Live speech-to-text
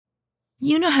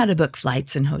You know how to book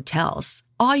flights and hotels.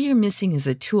 All you're missing is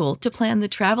a tool to plan the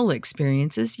travel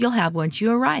experiences you'll have once you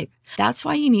arrive. That's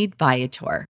why you need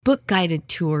Viator. Book guided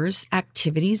tours,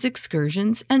 activities,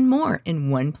 excursions, and more in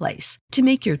one place to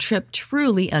make your trip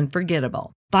truly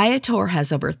unforgettable. Viator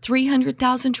has over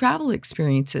 300,000 travel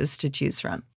experiences to choose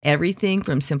from. Everything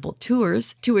from simple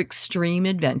tours to extreme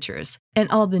adventures and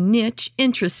all the niche,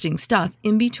 interesting stuff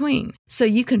in between. So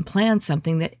you can plan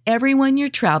something that everyone you're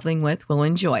traveling with will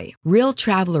enjoy. Real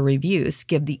traveler reviews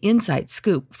give the inside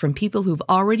scoop from people who've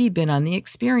already been on the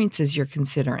experiences you're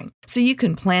considering. So you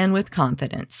can plan with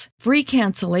confidence. Free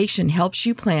cancellation helps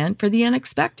you plan for the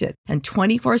unexpected. And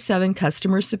 24/7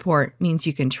 customer support means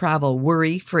you can travel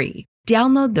worry-free.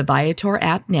 Download the Viator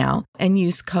app now and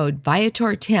use code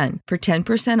Viator10 for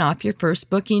 10% off your first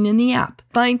booking in the app.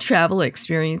 Find travel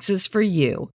experiences for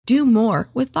you. Do more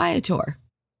with Viator.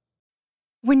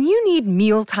 When you need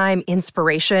mealtime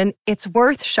inspiration, it's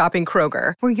worth shopping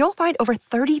Kroger, where you'll find over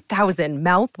 30,000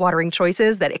 mouth-watering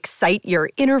choices that excite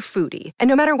your inner foodie. And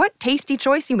no matter what tasty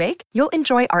choice you make, you'll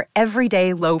enjoy our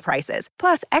everyday low prices,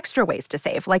 plus extra ways to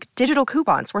save, like digital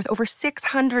coupons worth over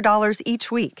 $600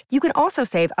 each week. You can also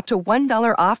save up to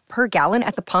 $1 off per gallon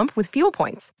at the pump with fuel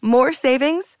points. More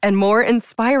savings and more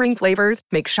inspiring flavors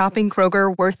make shopping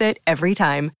Kroger worth it every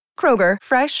time. Kroger,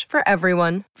 fresh for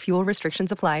everyone. Fuel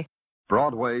restrictions apply.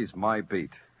 Broadway's My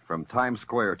Beat. From Times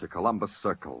Square to Columbus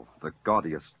Circle, the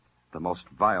gaudiest, the most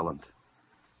violent,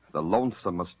 the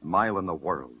lonesomest mile in the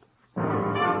world.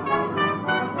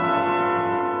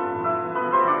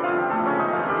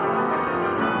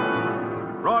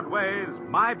 Broadway's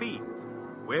My Beat,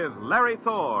 with Larry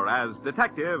Thor as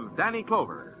Detective Danny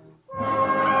Clover.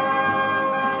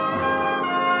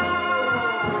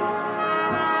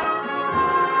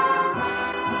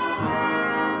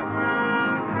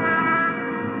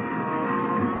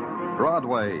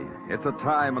 Broadway, it's a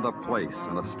time and a place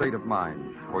and a state of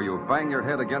mind where you bang your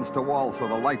head against a wall so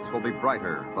the lights will be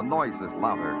brighter, the noise is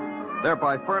louder,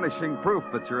 thereby furnishing proof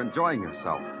that you're enjoying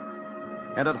yourself.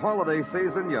 And at holiday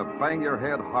season, you bang your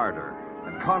head harder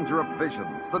and conjure up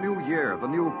visions, the new year, the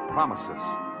new promises,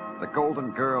 the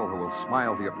golden girl who will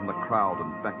smile to you from the crowd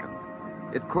and beckon.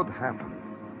 It could happen.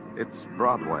 It's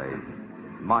Broadway,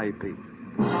 My Beat.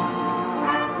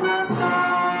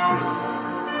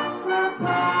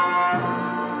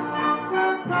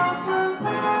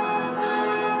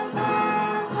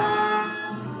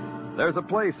 There's a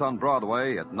place on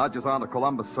Broadway. It nudges onto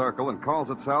Columbus Circle and calls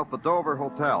itself the Dover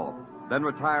Hotel, then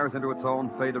retires into its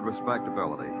own faded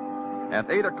respectability. At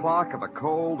 8 o'clock of a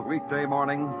cold weekday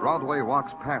morning, Broadway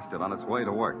walks past it on its way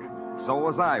to work. So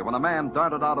was I when a man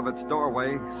darted out of its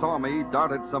doorway, saw me,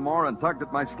 darted some more, and tugged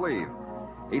at my sleeve.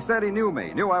 He said he knew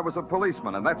me, knew I was a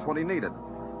policeman, and that's what he needed.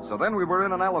 So then we were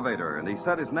in an elevator, and he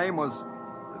said his name was...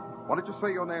 What did you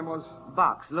say your name was?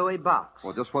 Box, Louis Box.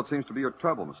 Well, just what seems to be your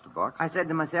trouble, Mr. Box? I said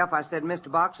to myself, Mr.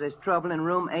 Box, there's trouble in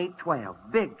room 812.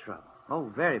 Big trouble.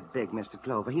 Oh, very big, Mr.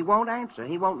 Clover. He won't answer.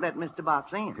 He won't let Mr.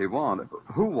 Box in. He won't?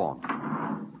 Who won't?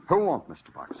 Who won't,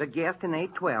 Mr. Box? The guest in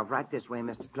 812, right this way,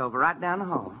 Mr. Clover, right down the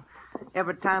hall.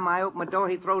 Every time I open my door,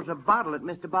 he throws a bottle at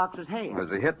Mr. Box's head. Has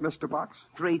he hit Mr. Box?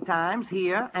 3 times,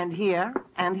 here and here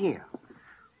and here.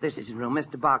 This is his room.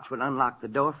 Mr. Box will unlock the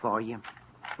door for you.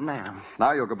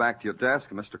 Now you'll go back to your desk,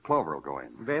 and Mr. Clover will go in.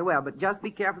 Very well, but just be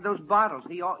careful of those bottles.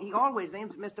 He always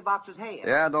aims at Mr. Box's head.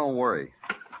 Yeah, don't worry.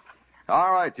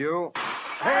 All right, you.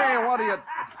 Hey, what are you...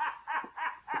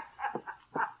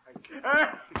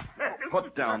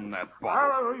 Put down that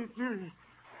bottle.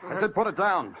 I said put it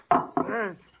down.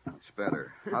 It's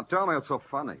better. Now tell me what's so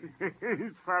funny.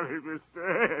 It's funny,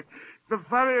 mister. The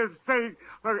funniest thing...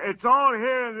 Look, it's all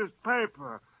here in this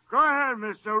paper. Go ahead,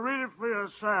 mister. Read it for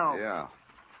yourself. Yeah.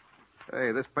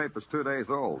 Hey, this paper's 2 days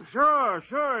old. Sure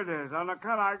it is. On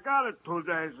account I got it 2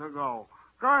 days ago.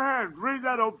 Go ahead. Read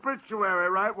that obituary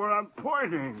right where I'm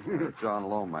pointing. John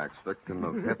Lomax, victim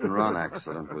of hit-and-run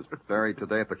accident, was buried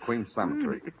today at the Queen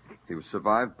Cemetery. He was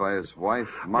survived by his wife,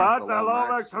 Martha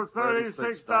Lomax of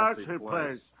 36 Darcy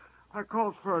Place. I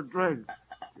called for a drink.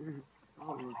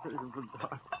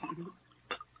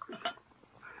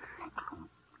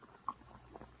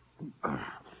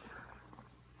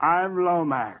 I'm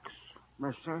Lomax,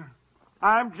 mister.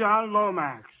 I'm John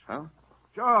Lomax. Huh?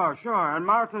 Sure. And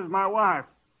Martha's my wife.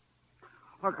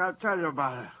 Look, I'll tell you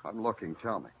about it. I'm looking.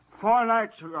 Tell me. 4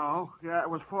 nights ago. Yeah, it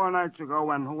was 4 nights ago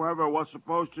when whoever was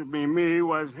supposed to be me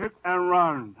was hit and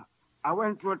run. I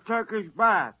went to a Turkish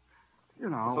bath. You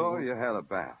know. So you had a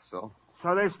bath, so?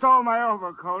 So they stole my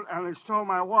overcoat and they stole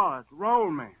my wallet.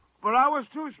 Rolled me. But I was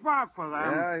too smart for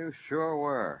them. Yeah, you sure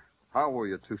were. How were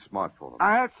you too smart for them?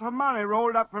 I had some money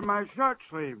rolled up in my shirt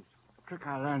sleeves. Trick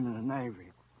I learned in the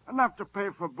Navy. Enough to pay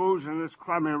for booze in this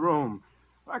crummy room.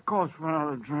 That calls for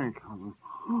another drink.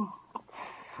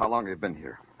 How long have you been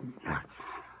here?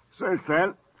 Since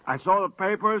then, I saw the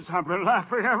papers. I've been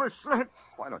laughing ever since.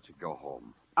 Why don't you go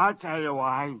home? I'll tell you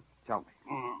why. Tell me.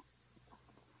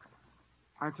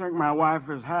 I think my wife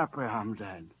is happy I'm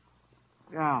dead.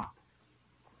 Yeah.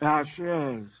 Yeah, she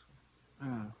is.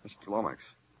 Yeah. Mr. Lomax.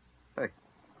 Hey,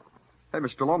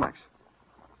 Mr. Lomax.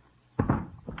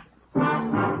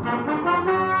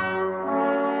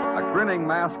 A grinning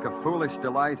mask of foolish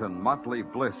delight and motley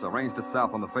bliss arranged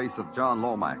itself on the face of John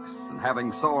Lomax. And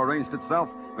having so arranged itself,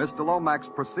 Mr. Lomax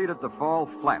proceeded to fall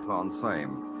flat on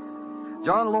same.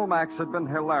 John Lomax had been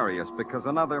hilarious because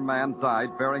another man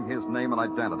died bearing his name and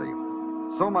identity.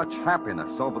 So much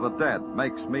happiness over the dead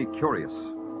makes me curious.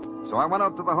 So I went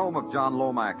out to the home of John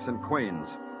Lomax in Queens.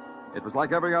 It was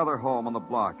like every other home on the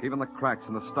block. Even the cracks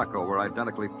in the stucco were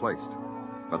identically placed.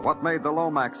 But what made the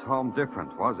Lomax home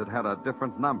different was it had a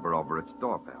different number over its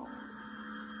doorbell.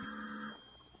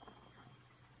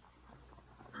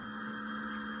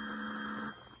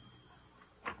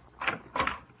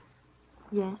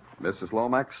 Yes? Mrs.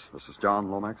 Lomax? Mrs.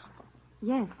 John Lomax?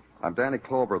 Yes. I'm Danny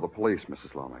Clover of the police,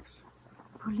 Mrs. Lomax.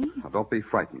 Police? Now, don't be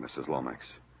frightened, Mrs. Lomax.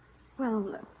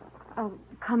 Well,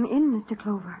 come in, Mr.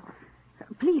 Clover.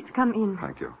 Please come in.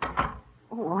 Thank you.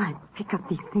 Oh, I pick up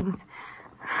these things.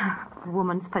 The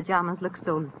woman's pajamas look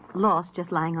so lost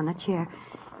just lying on a chair.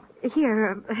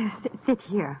 Here, sit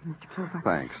here, Mr. Clover.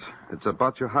 Thanks. It's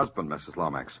about your husband, Mrs.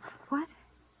 Lomax. What?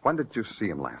 When did you see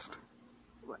him last?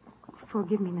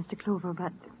 Forgive me, Mr. Clover,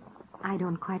 but I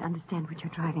don't quite understand what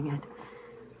you're driving at.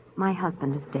 My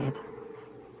husband is dead.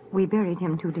 We buried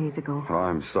him 2 days ago. Oh,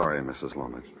 I'm sorry, Mrs.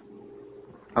 Lomax.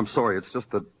 I'm sorry, it's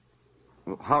just that...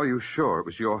 How are you sure it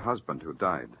was your husband who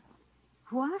died?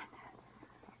 What?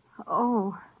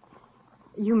 Oh,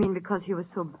 you mean because he was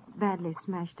so badly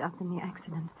smashed up in the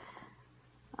accident?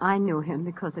 I knew him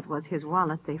because it was his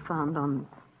wallet they found on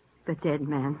the dead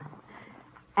man.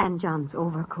 And John's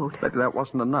overcoat. Maybe that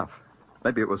wasn't enough.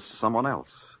 Maybe it was someone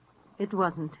else. It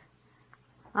wasn't.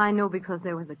 I know because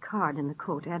there was a card in the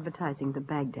coat advertising the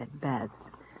Baghdad Baths.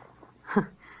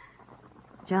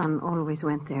 John always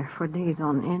went there for days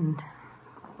on end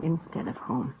instead of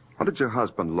home. What did your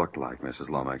husband look like, Mrs.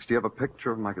 Lomax? Do you have a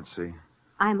picture of him I could see?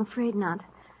 I'm afraid not.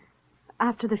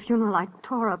 After the funeral, I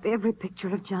tore up every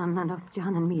picture of John and of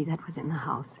John and me that was in the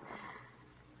house.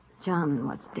 John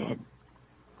was dead.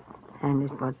 And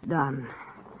it was done.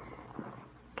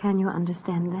 Can you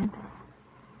understand that?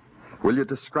 Will you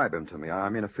describe him to me? I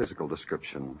mean a physical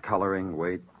description. Coloring,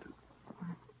 weight.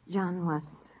 John was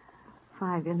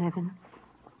 5'11".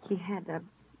 He had a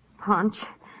paunch.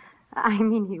 I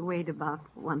mean, he weighed about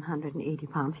 180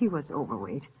 pounds. He was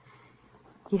overweight.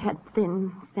 He had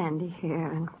thin, sandy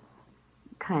hair and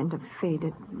kind of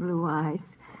faded blue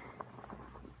eyes.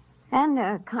 And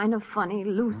a kind of funny,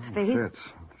 loose face.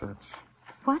 Fits.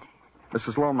 What?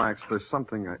 Mrs. Lomax, there's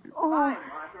something Hi, Martha.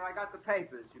 I got the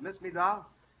papers. You missed me, doll?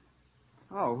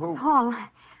 Oh, who?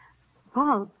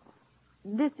 Paul,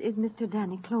 this is Mr.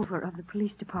 Danny Clover of the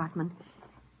police department.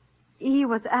 He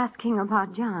was asking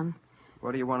about John.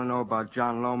 What do you want to know about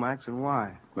John Lomax and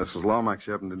why? Mrs. Lomax,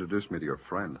 you haven't introduced me to your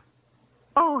friend.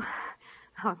 Oh,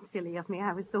 how silly of me.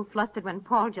 I was so flustered when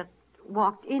Paul just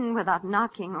walked in without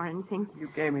knocking or anything. You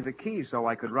gave me the key so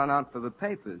I could run out for the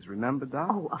papers. Remember, Doc?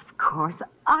 Oh, of course.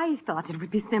 I thought it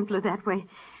would be simpler that way.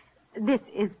 This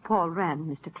is Paul Rand,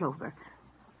 Mr. Clover.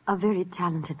 A very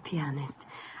talented pianist.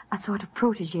 A sort of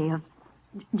protege of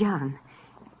John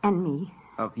and me.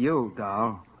 Of you,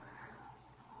 doll.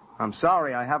 I'm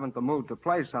sorry I haven't the mood to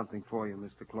play something for you,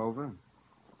 Mr. Clover.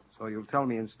 So you'll tell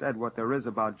me instead what there is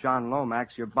about John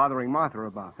Lomax you're bothering Martha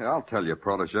about. Yeah, I'll tell you,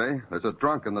 protege. There's a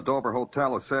drunk in the Dover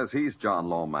Hotel who says he's John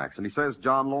Lomax, and he says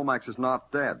John Lomax is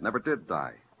not dead, never did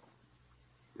die.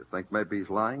 You think maybe he's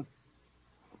lying?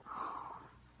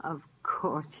 Of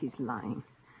course he's lying.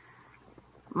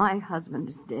 My husband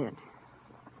is dead.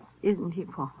 Isn't he,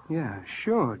 Paul? Yeah,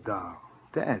 sure, doll.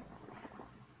 Dead.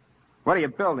 What are you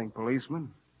building,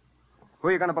 policeman? Who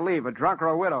are you going to believe, a drunk or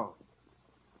a widow?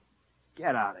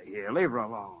 Get out of here. Leave her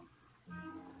alone.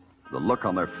 The look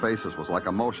on their faces was like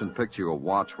a motion picture you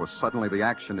watch where suddenly the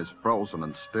action is frozen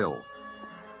and still.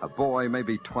 A boy,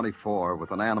 maybe 24,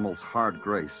 with an animal's hard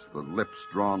grace, the lips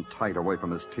drawn tight away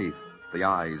from his teeth, the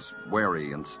eyes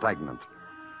wary and stagnant.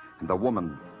 And the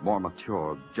woman, more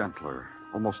mature, gentler,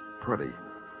 almost pretty.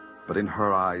 But in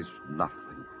her eyes,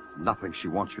 nothing she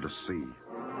wants you to see.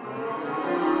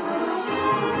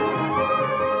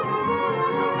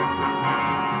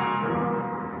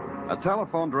 A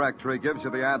telephone directory gives you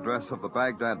the address of the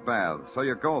Baghdad Baths, so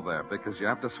you go there because you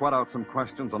have to sweat out some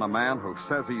questions on a man who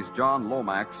says he's John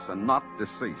Lomax and not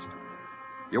deceased.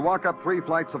 You walk up 3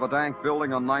 flights of a dank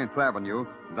building on 9th Avenue.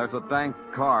 There's a dank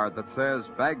card that says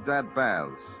Baghdad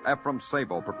Baths, Ephraim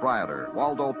Sabo, proprietor,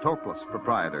 Waldo Toklas,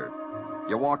 proprietor.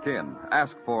 You walk in,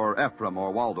 ask for Ephraim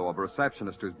or Waldo of a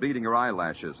receptionist who's beating her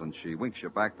eyelashes, and she winks you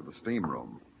back to the steam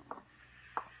room.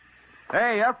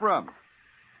 Hey, Ephraim.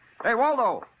 Hey,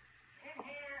 Waldo. In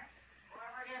here.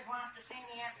 Whoever it is wants to see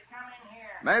me has to come in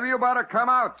here. Maybe you better come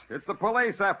out. It's the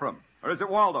police, Ephraim. Or is it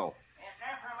Waldo? It's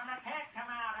Ephraim and I can't come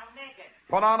out. I'm naked.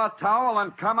 Put on a towel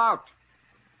and come out.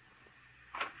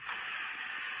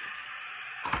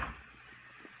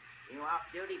 You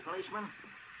off-duty policeman?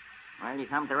 Well, you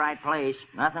come to the right place.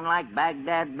 Nothing like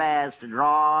Baghdad Baths to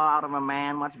draw out of a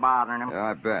man what's bothering him. Yeah,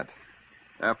 I bet.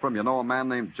 Ephraim, you know a man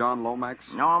named John Lomax?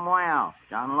 Know him well.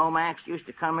 John Lomax used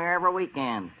to come here every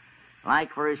weekend.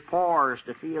 Like for his pores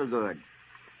to feel good.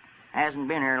 Hasn't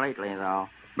been here lately, though.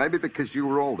 Maybe because you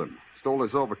rolled him. Stole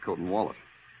his overcoat and wallet.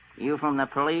 You from the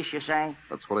police, you say?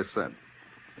 That's what I said.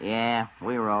 Yeah,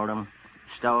 we rolled him.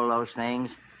 Stole those things.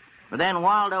 But then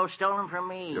Waldo stole them from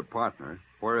me. Your partner?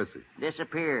 Where is he?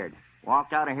 Disappeared.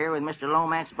 Walked out of here with Mr.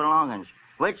 Lomax's belongings,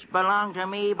 which belonged to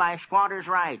me by squatter's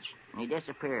rights. He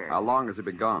disappeared. How long has he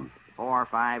been gone? 4 or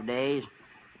 5 days.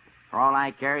 For all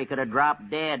I care, he could have dropped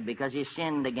dead because he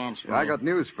sinned against me. I got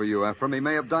news for you, Ephraim. He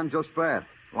may have done just that.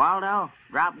 Waldo?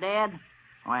 Dropped dead?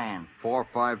 When? 4 or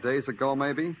 5 days ago,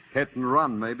 maybe. Hit and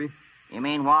run, maybe. You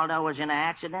mean Waldo was in an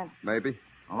accident? Maybe.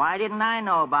 Why didn't I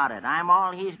know about it? I'm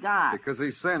all he's got. Because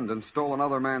he sinned and stole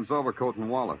another man's overcoat and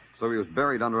wallet. So he was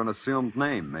buried under an assumed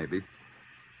name, maybe.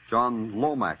 John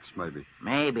Lomax, maybe.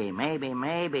 Maybe.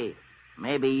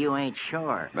 Maybe you ain't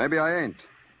sure. Maybe I ain't.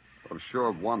 But I'm sure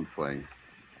of one thing.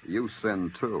 You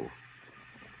sinned, too.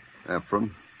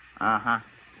 Ephraim? Uh-huh.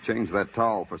 Change that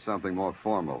towel for something more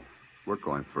formal. We're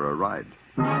going for a ride.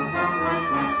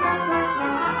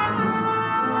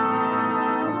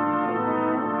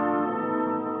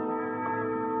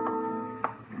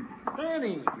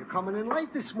 Danny, you're coming in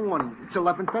late this morning. It's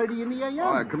 11:30 in the a.m.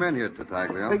 All right, come in here,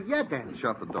 Tartaglia. Yeah, Danny.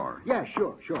 Shut the door. Yeah,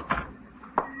 sure.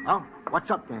 Oh,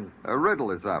 what's up, Danny? A riddle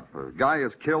is up. A guy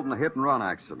is killed in a hit-and-run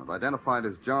accident, identified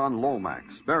as John Lomax,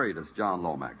 buried as John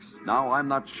Lomax. Now, I'm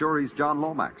not sure he's John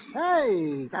Lomax.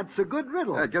 Hey, that's a good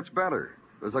riddle. Yeah, it gets better.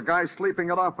 There's a guy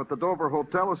sleeping it off at the Dover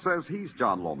Hotel who says he's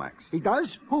John Lomax. He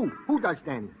does? Who? Who does,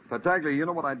 Danny? Tartaglia, you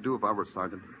know what I'd do if I were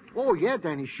sergeant? Oh, yeah,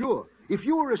 Danny, sure. If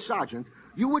you were a sergeant,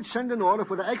 you would send an order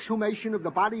for the exhumation of the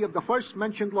body of the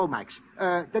first-mentioned Lomax,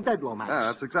 the dead Lomax.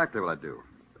 Yeah, that's exactly what I'd do.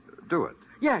 Do it.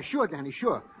 Yeah, sure, Danny,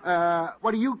 sure.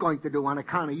 What are you going to do on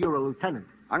account of you're a lieutenant?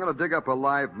 I'm going to dig up a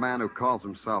live man who calls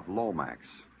himself Lomax.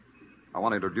 I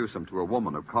want to introduce him to a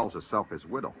woman who calls herself his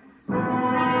widow.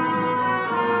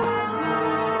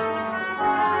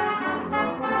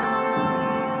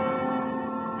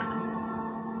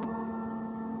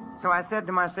 So I said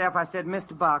to myself,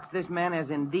 Mr. Box, this man has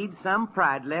indeed some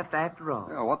pride left after all.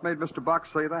 Yeah, what made Mr.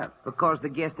 Box say that? Because the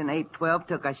guest in 812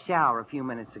 took a shower a few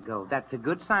minutes ago. That's a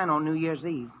good sign on New Year's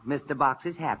Eve. Mr. Box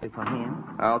is happy for him.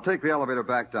 I'll take the elevator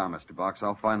back down, Mr. Box.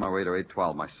 I'll find my way to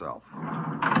 812 myself.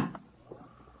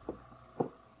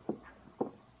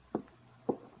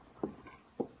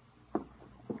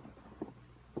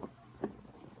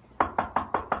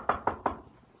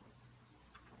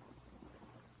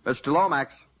 Mr.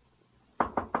 Lomax.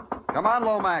 Come on,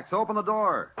 Lomax. Open the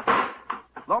door.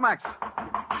 Lomax. Break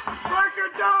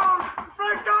it down!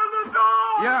 Break down the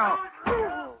door! Yeah.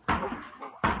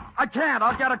 I can't.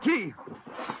 I'll get a key.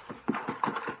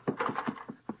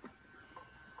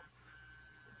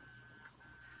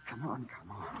 Come on.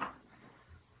 Come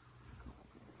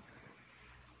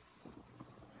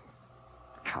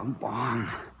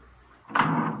on.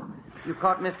 You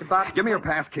caught Mr. Box? Give me your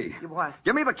pass key. You what?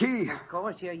 Give me the key. Of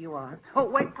course, here you are. Oh,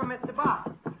 wait for Mr. Box.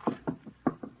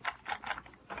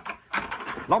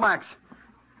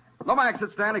 Lomax,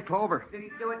 it's Danny Clover. Did he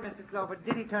do it, Mr. Clover?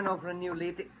 Did he turn over a new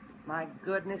leaf? My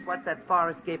goodness, what's that fire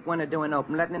escape window doing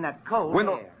open, letting in that cold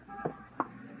air?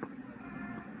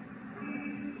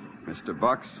 Mr.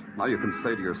 Box, now you can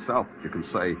say to yourself, you can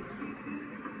say,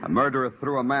 a murderer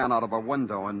threw a man out of a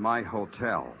window in my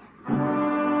hotel.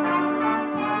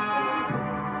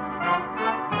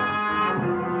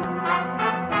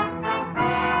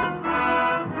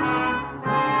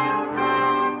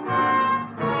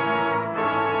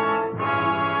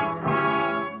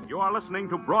 Listening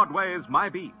to Broadway's My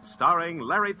Beat, starring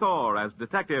Larry Thor as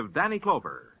Detective Danny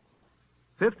Clover.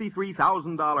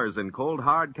 $53,000 in cold,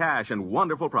 hard cash and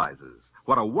wonderful prizes.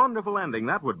 What a wonderful ending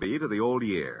that would be to the old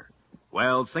year.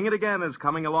 Well, Sing It Again is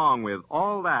coming along with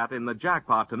all that in the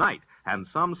jackpot tonight, and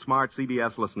some smart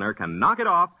CBS listener can knock it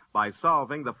off by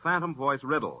solving the Phantom Voice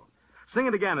riddle. Sing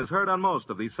It Again is heard on most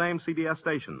of these same CBS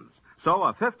stations. So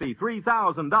a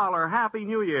 $53,000 Happy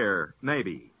New Year,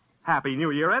 maybe. Happy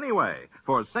New Year anyway,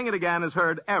 for Sing It Again is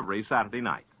heard every Saturday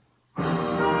night.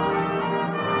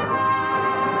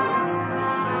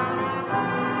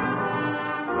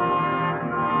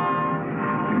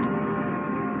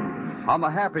 On the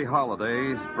happy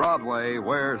holidays, Broadway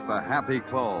wears the happy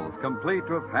clothes, complete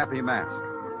with happy masks.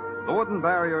 The wooden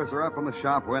barriers are up in the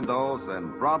shop windows,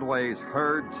 and Broadway's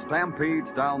herd stampedes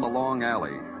down the long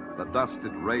alley. The dust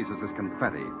it raises is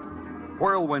confetti.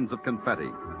 Whirlwinds of confetti,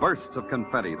 bursts of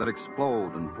confetti that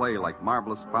explode and play like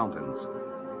marvelous fountains.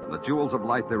 And the jewels of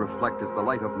light they reflect is the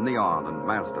light of neon and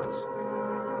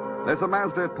Mazdas. There's a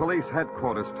Mazda at police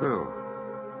headquarters, too.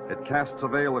 It casts a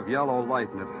veil of yellow light,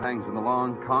 and it hangs in the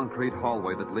long concrete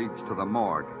hallway that leads to the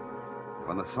morgue.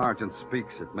 When the sergeant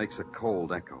speaks, it makes a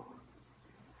cold echo.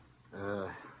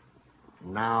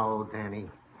 Now, Danny.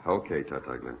 Okay,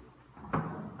 Tartaglia.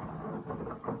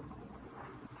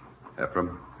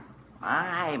 Ephraim?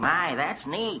 My, that's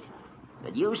neat.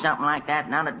 Could use something like that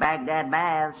down at Baghdad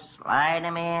Baths. Slide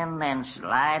 'em in, then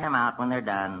slide 'em out when they're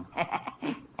done.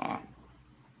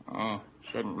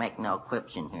 Shouldn't make no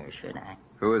quips in here, should I?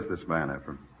 Who is this man,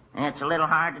 Ephraim? It's a little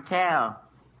hard to tell.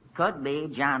 Could be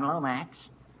John Lomax.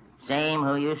 Same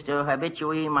who used to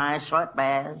habitue my sweat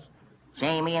baths.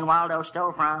 Same me and Waldo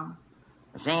stole from.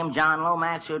 The same John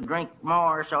Lomax who'd drink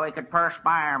more so he could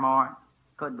perspire more.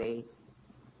 Could be.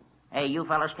 Hey, you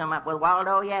fellas come up with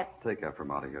Waldo yet? Take Ephraim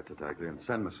out of here, Tartaglia, and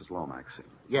send Mrs. Lomax in.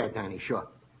 Yeah, Danny, sure.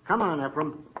 Come on,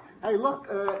 Ephraim. Hey, look,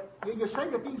 you say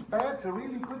that these baths are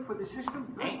really good for the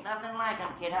system? Ain't nothing like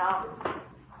 'em, kiddo.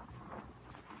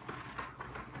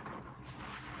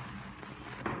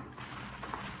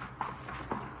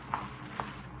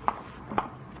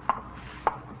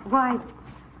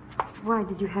 Why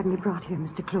did you have me brought here,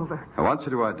 Mr. Clover? I want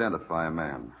you to identify a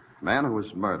man. A man who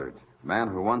was murdered. A man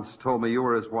who once told me you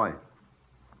were his wife.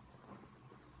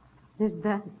 Is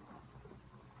that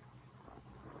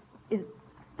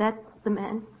the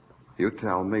man? You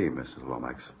tell me, Mrs.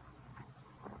 Lomax.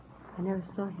 I never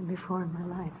saw him before in my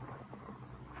life.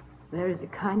 There is a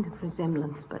kind of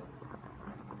resemblance, but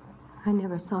I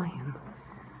never saw him.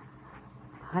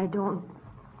 I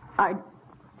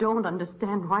don't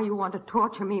understand why you want to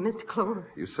torture me, Mr. Clover.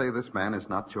 You say this man is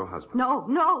not your husband.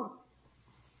 No.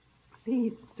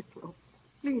 Please, Mr. Clover.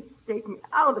 Please take me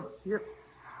out of here.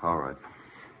 All right.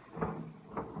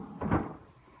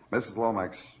 Mrs.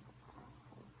 Lomax,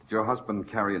 did your husband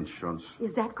carry insurance?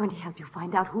 Is that going to help you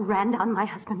find out who ran down my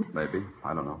husband? Maybe.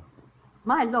 I don't know.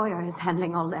 My lawyer is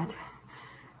handling all that.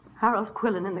 Harold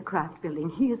Quillen in the Kraft building.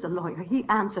 He is a lawyer. He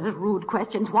answers rude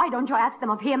questions. Why don't you ask them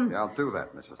of him? Yeah, I'll do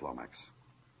that, Mrs. Lomax.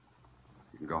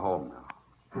 You can go home now.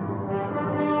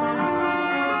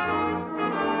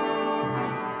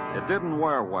 It didn't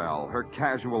wear well, her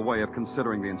casual way of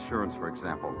considering the insurance, for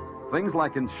example. Things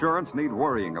like insurance need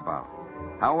worrying about.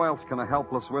 How else can a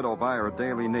helpless widow buy her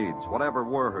daily needs, whatever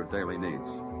were her daily needs?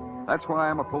 That's why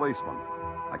I'm a policeman.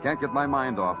 I can't get my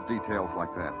mind off details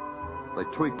like that. They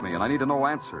tweak me, and I need to know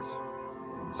answers.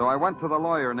 So I went to the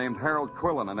lawyer named Harold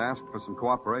Quillen and asked for some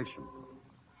cooperation.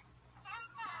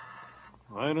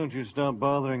 Why don't you stop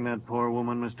bothering that poor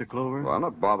woman, Mr. Clover? Well, I'm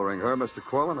not bothering her, Mr.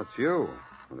 Quillen. It's you.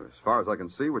 And as far as I can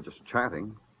see, we're just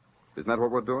chatting. Isn't that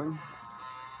what we're doing?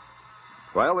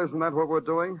 Well, isn't that what we're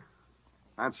doing?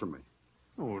 Answer me.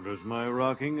 Oh, does my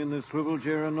rocking in the swivel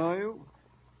chair annoy you?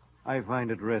 I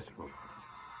find it restful.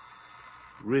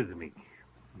 Rhythmic.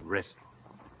 Restful.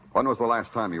 When was the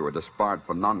last time you were disbarred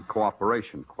for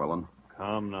non-cooperation, Quillen?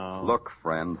 Come now. Look,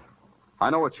 friend. I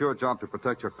know it's your job to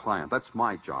protect your client. That's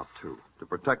my job, too. To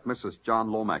protect Mrs.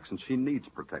 John Lomax, and she needs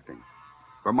protecting.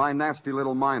 For my nasty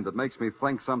little mind that makes me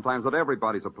think sometimes that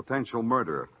everybody's a potential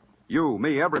murderer. You,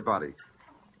 me, everybody.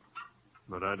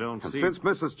 But I don't And see... since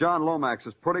Mrs. John Lomax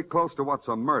is pretty close to what's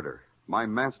a murder, my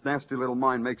nasty little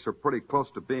mind makes her pretty close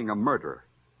to being a murderer.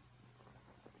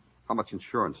 How much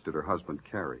insurance did her husband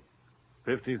carry?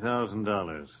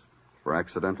 $50,000. For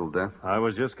accidental death? I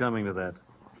was just coming to that.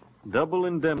 Double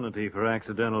indemnity for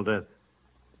accidental death.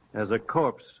 As a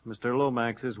corpse, Mr.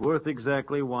 Lomax is worth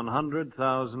exactly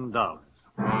 $100,000.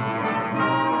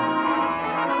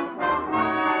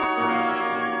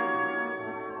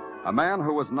 A man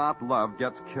who is not loved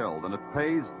gets killed, and it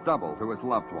pays double to his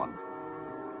loved one.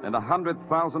 And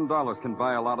 $100,000 can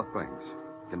buy a lot of things.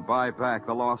 Can buy back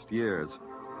the lost years.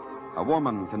 A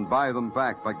woman can buy them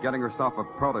back by getting herself a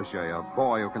protege, a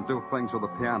boy who can do things with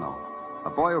a piano. A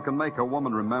boy who can make a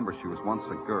woman remember she was once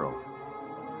a girl.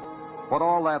 What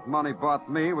all that money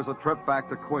bought me was a trip back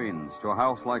to Queens, to a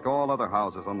house like all other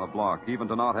houses on the block, even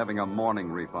to not having a mourning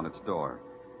wreath on its door.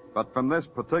 But from this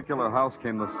particular house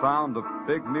came the sound of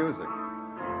big music.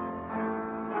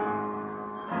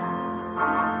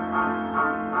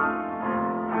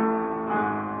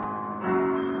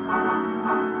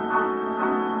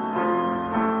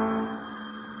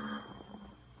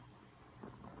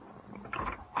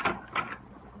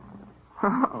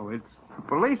 Oh, it's the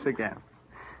police again.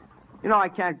 You know, I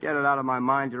can't get it out of my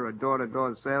mind you're a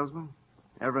door-to-door salesman.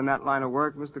 Ever in that line of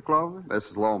work, Mr. Clover?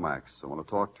 Mrs. Lomax. I want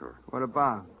to talk to her. What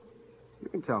about? You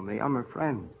can tell me. I'm her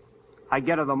friend. I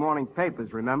get her the morning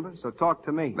papers, remember? So talk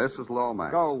to me. Mrs.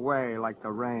 Lomax. Go away like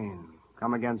the rain.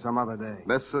 Come again some other day.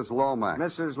 Mrs. Lomax.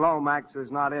 Mrs. Lomax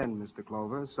is not in, Mr.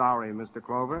 Clover. Sorry, Mr.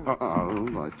 Clover.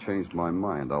 I changed my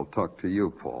mind. I'll talk to you,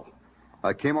 Paul.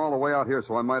 I came all the way out here,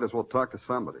 so I might as well talk to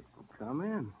somebody. Come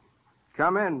in.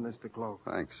 Come in, Mr. Clover.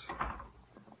 Thanks.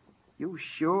 You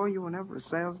sure you were never a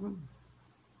salesman?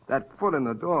 That foot in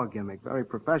the door gimmick, very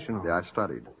professional. Yeah, I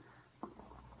studied.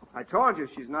 I told you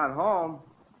she's not home.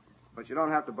 But you don't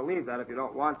have to believe that if you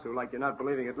don't want to, like you're not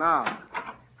believing it now.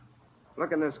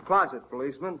 Look in this closet,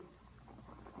 policeman.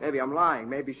 Maybe I'm lying.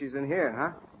 Maybe she's in here,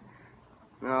 huh?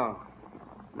 No,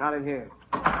 not in here.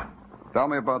 Tell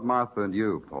me about Martha and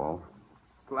you, Paul.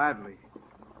 Gladly.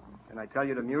 Can I tell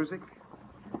you the music?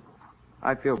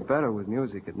 I feel better with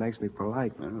music. It makes me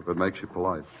polite. Yeah, if it makes you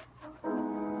polite. The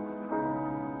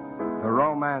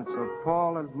romance of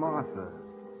Paul and Martha.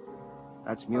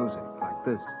 That's music, like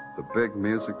this. The big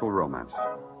musical romance.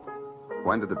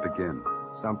 When did it begin?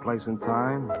 Someplace in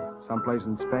time, someplace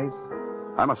in space.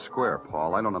 I'm a square,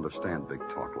 Paul. I don't understand big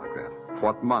talk like that.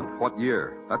 What month? What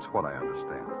year? That's what I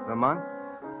understand. The month?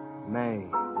 May.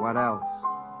 What else?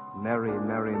 Merry,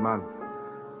 merry month.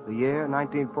 The year,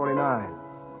 1949.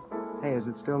 Hey, is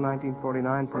it still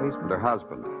 1949, policeman? And her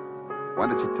husband. When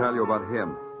did she tell you about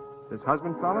him? This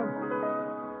husband fella?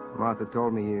 Martha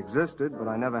told me he existed, but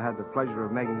I never had the pleasure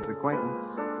of making his acquaintance.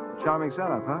 Charming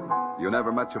setup, huh? You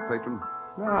never met your patron?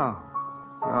 No.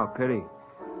 Oh, pity.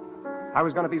 I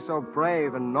was going to be so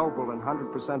brave and noble and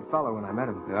 100% fellow when I met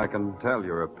him. Yeah, I can tell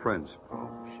you're a prince. Oh,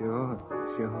 sure.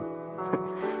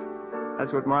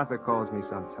 That's what Martha calls me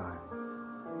sometimes.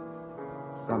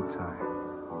 Sometimes.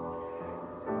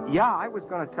 Yeah, I was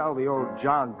going to tell the old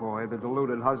John boy, the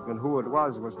deluded husband, who it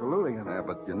was deluding him. Yeah,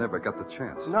 but you never got the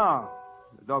chance. No.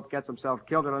 The dope gets himself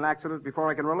killed in an accident before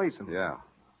I can release him. Yeah.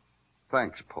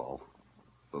 Thanks, Paul,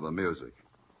 for the music.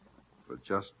 For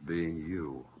just being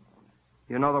you.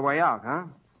 You know the way out, huh?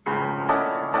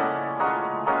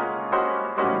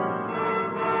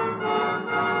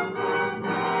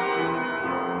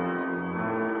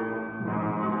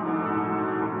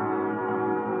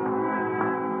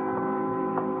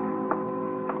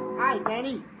 Hi,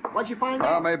 Danny. What'd you find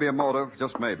out? Maybe a motive.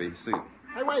 Just maybe. See.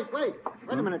 Hey, wait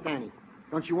a minute, Danny.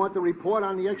 Don't you want the report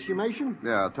on the exhumation?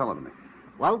 Yeah, tell it to me.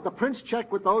 Well, the prints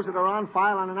check with those that are on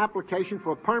file on an application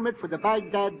for a permit for the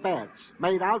Baghdad Bats,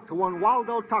 made out to one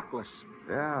Waldo Toklas.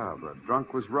 Yeah, the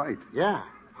drunk was right. Yeah.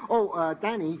 Oh,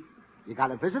 Danny, you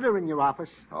got a visitor in your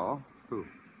office. Oh? Who?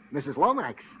 Mrs.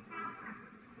 Lomax.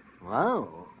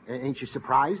 Well, ain't you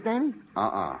surprised, Danny?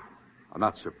 I'm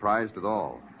not surprised at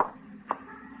all.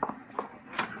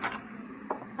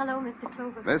 Hello, Mr.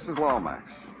 Clover. Mrs. Lomax.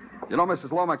 You know,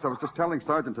 Mrs. Lomax, I was just telling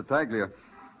Sergeant Tartaglia.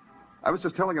 I was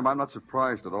just telling him I'm not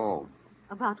surprised at all.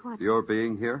 About what? Your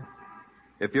being here.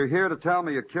 If you're here to tell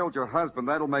me you killed your husband,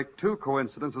 that'll make two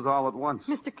coincidences all at once.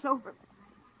 Mr. Clover,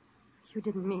 you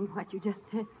didn't mean what you just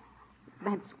said.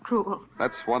 That's cruel.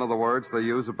 That's one of the words they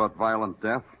use about violent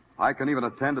death. I can even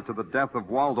attend it to the death of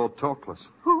Waldo Toklas.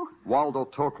 Who? Waldo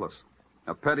Toklas,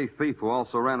 a petty thief who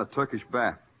also ran a Turkish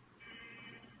bath.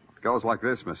 It goes like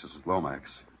this, Mrs. Lomax.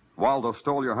 Waldo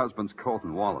stole your husband's coat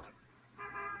and wallet.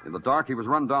 In the dark, he was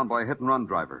run down by a hit-and-run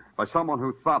driver, by someone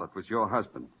who thought it was your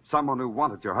husband, someone who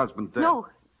wanted your husband dead. No,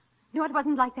 it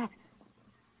wasn't like that.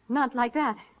 Not like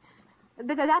that.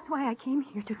 That's why I came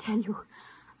here to tell you.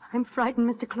 I'm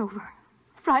frightened, Mr. Clover.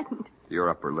 Frightened.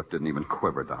 Your upper lip didn't even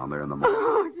quiver down there in the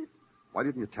morning. Why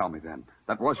didn't you tell me then?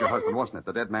 That was your husband, wasn't it?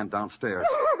 The dead man downstairs.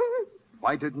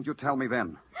 Why didn't you tell me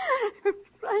then? I'm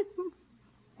frightened.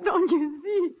 Don't you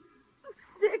see?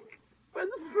 Sick. Was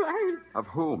frightened. Of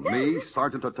whom? Me,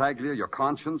 Sergeant Tartaglia, your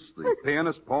conscience, the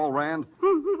pianist, Paul Rand?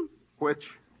 Which?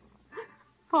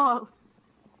 Paul.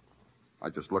 I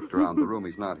just looked around the room.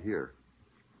 He's not here.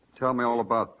 Tell me all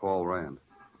about Paul Rand.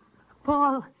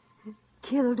 Paul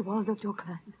killed Waldo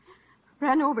Toklas.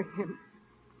 Ran over him.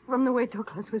 From the way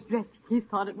Toklas was dressed, he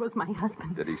thought it was my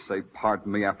husband. Did he say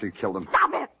pardon me after he killed him?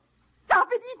 Stop it! Stop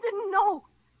it! He didn't know.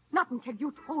 Not until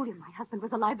you told him my husband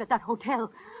was alive at that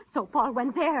hotel. So Paul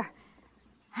went there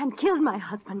and killed my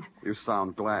husband. You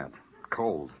sound glad.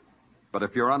 Cold. But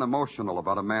if you're unemotional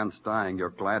about a man's dying, you're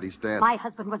glad he's dead. My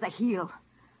husband was a heel.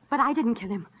 But I didn't kill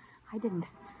him. I didn't.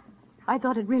 I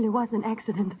thought it really was an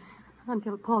accident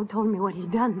until Paul told me what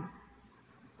he'd done.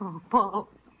 Oh, Paul.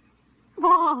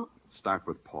 Paul. Start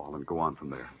with Paul and go on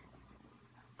from there.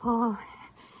 Paul,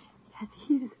 yes,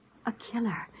 he's a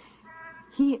killer.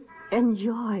 He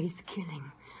enjoys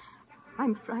killing.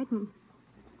 I'm frightened.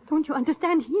 Don't you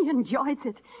understand? He enjoys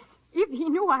it. If he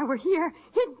knew I were here,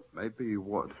 he'd... Maybe he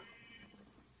would.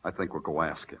 I think we'll go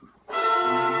ask him.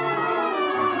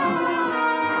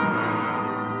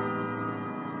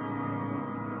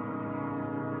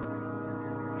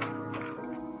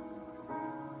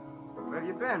 Where have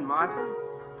you been, Martha?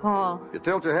 Paul. You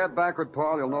tilt your head backward,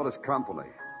 Paul, you'll notice company.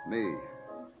 Me.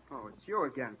 Oh, it's you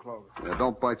again, Clover. Yeah,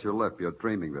 don't bite your lip. You're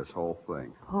dreaming this whole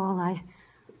thing. Paul,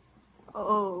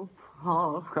 Oh,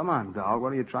 Paul. Come on, doll.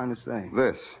 What are you trying to say?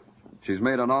 This. She's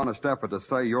made an honest effort to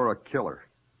say you're a killer.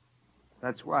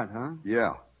 That's what, huh?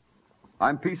 Yeah.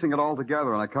 I'm piecing it all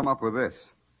together, and I come up with this.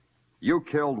 You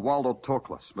killed Waldo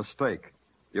Toklas. Mistake.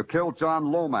 You killed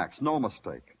John Lomax. No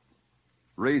mistake.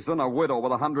 Reason, a widow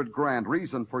with $100,000.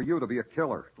 Reason for you to be a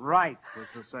killer. Right, as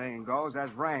the saying goes,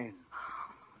 as rain.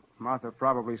 Martha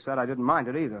probably said I didn't mind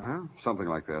it either, huh? Something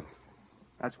like that.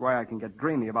 That's why I can get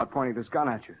dreamy about pointing this gun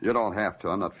at you. You don't have to.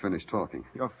 I'm not finished talking.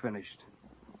 You're finished.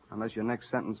 Unless your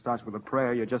next sentence starts with a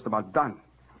prayer, you're just about done.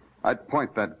 I'd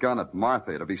point that gun at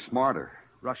Martha to be smarter.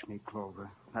 Rush me,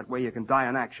 Clover. That way you can die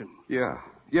in action. Yeah.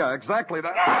 Yeah, exactly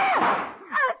that.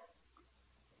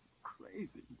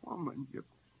 Crazy woman. You're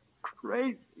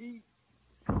crazy.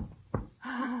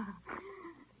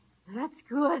 That's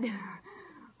good.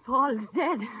 Paul's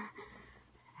dead.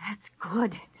 That's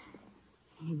good.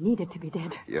 He needed to be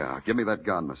dead. Yeah, give me that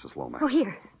gun, Mrs. Lomax. Oh,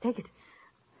 here. Take it.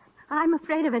 I'm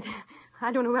afraid of it.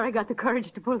 I don't know where I got the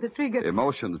courage to pull the trigger.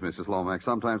 Emotions, Mrs. Lomax.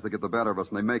 Sometimes they get the better of us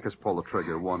and they make us pull the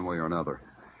trigger one way or another.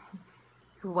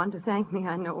 You want to thank me,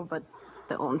 I know, but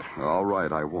don't. All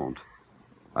right, I won't.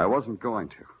 I wasn't going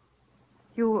to.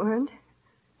 You weren't?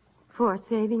 For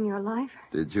saving your life?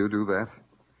 Did you do that?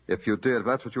 If you did, if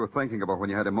that's what you were thinking about when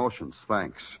you had emotions,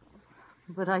 thanks.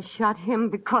 But I shot him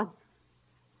because...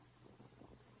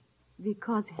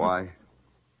 Because he... Why?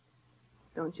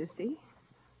 Don't you see?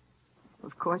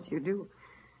 Of course you do.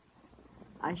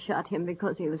 I shot him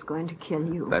because he was going to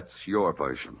kill you. That's your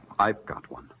version. I've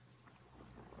got one.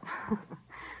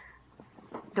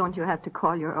 Don't you have to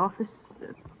call your office,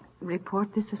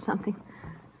 report this or something?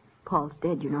 Paul's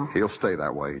dead, you know. He'll stay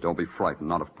that way. Don't be frightened.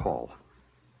 Not of Paul.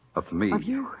 Of me. Of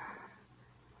you?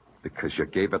 Because you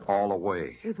gave it all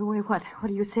away. Gave away what? What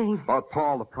are you saying? About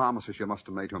Paul, the promises you must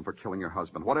have made to him for killing your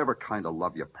husband. Whatever kind of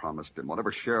love you promised him.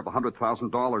 Whatever share of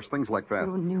 $100,000. Things like that.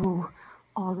 You knew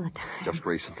all the time. Just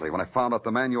recently, when I found out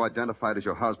the man you identified as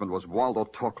your husband was Waldo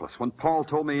Toklas. When Paul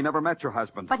told me he never met your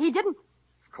husband. But he didn't.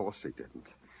 Of course he didn't.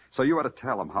 So you had to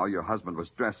tell him how your husband was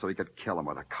dressed so he could kill him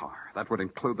with a car. That would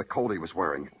include the coat he was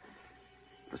wearing.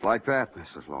 It was like that,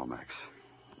 Mrs. Lomax.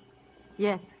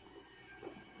 Yes.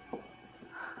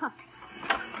 Huh.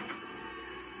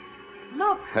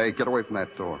 Look. Hey, get away from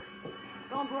that door.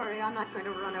 Don't worry, I'm not going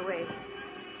to run away.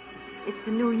 It's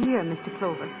the new year, Mr.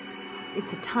 Clover.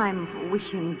 It's a time for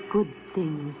wishing good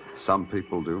things. Some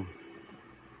people do.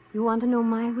 You want to know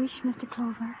my wish, Mr.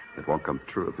 Clover? It won't come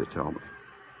true if you tell me.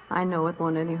 I know it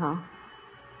won't anyhow.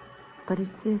 But it's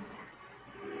this.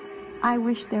 I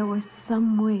wish there was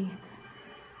some way,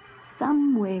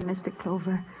 Mr.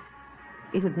 Clover,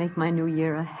 it would make my new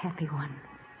year a happy one.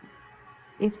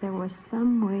 If there was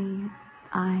some way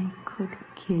I could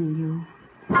kill you.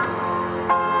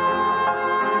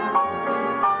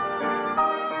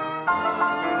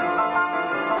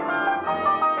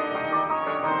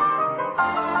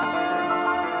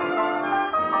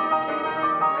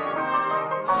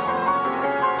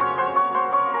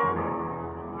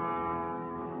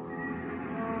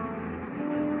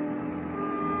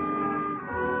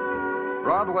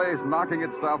 Broadway's knocking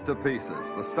itself to pieces.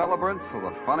 The celebrants with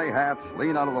the funny hats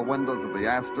lean out of the windows of the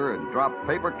Astor and drop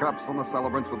paper cups on the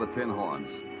celebrants with the tin horns.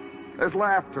 There's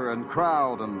laughter and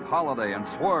crowd and holiday and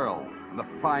swirl. And the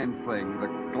fine thing,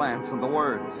 the glance and the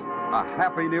words. A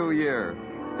happy new year.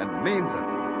 And means it.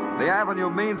 The Avenue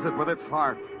means it with its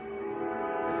heart.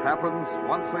 It happens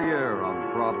once a year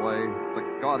on Broadway,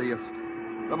 the gaudiest,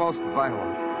 the most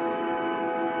violent,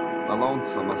 the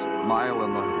lonesomest mile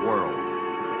in the world.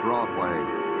 Broadway,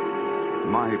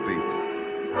 my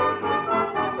beat.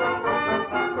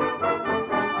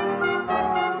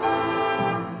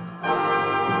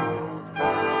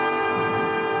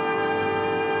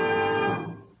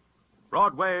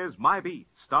 Broadway's My Beat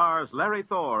stars Larry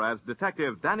Thor as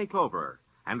Detective Danny Clover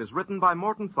and is written by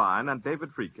Morton Fine and David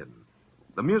Friedkin.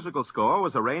 The musical score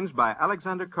was arranged by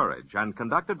Alexander Courage and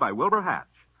conducted by Wilbur Hatch,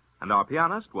 and our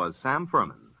pianist was Sam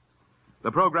Furman.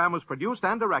 The program was produced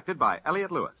and directed by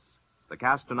Elliott Lewis. The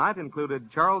cast tonight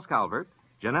included Charles Calvert,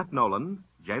 Jeanette Nolan,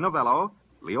 Jay Novello,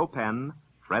 Leo Penn,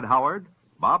 Fred Howard,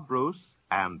 Bob Bruce,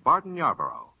 and Barton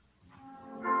Yarborough.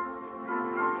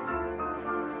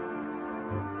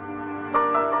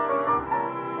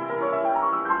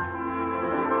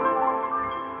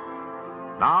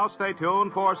 Now stay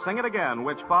tuned for Sing It Again,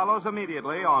 which follows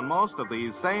immediately on most of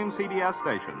these same CBS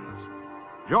stations.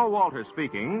 Joe Walters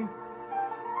speaking.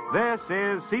 This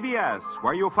is CBS,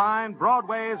 where you find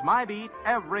Broadway's My Beat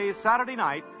every Saturday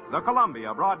night, the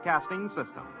Columbia Broadcasting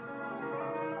System.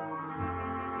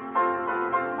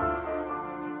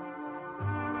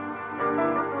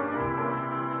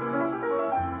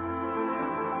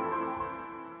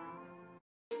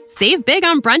 Save big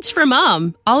on brunch for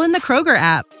mom, all in the Kroger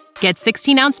app. Get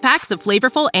 16-ounce packs of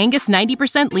flavorful Angus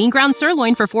 90% lean ground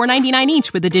sirloin for $4.99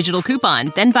 each with a digital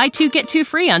coupon. Then buy 2, get 2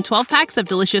 free on 12 packs of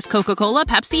delicious Coca-Cola,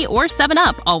 Pepsi, or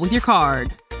 7-Up, all with your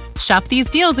card. Shop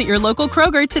these deals at your local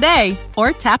Kroger today,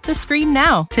 or tap the screen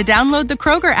now to download the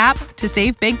Kroger app to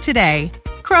save big today.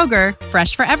 Kroger,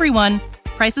 fresh for everyone.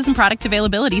 Prices and product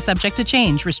availability subject to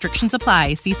change. Restrictions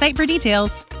apply. See site for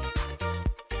details.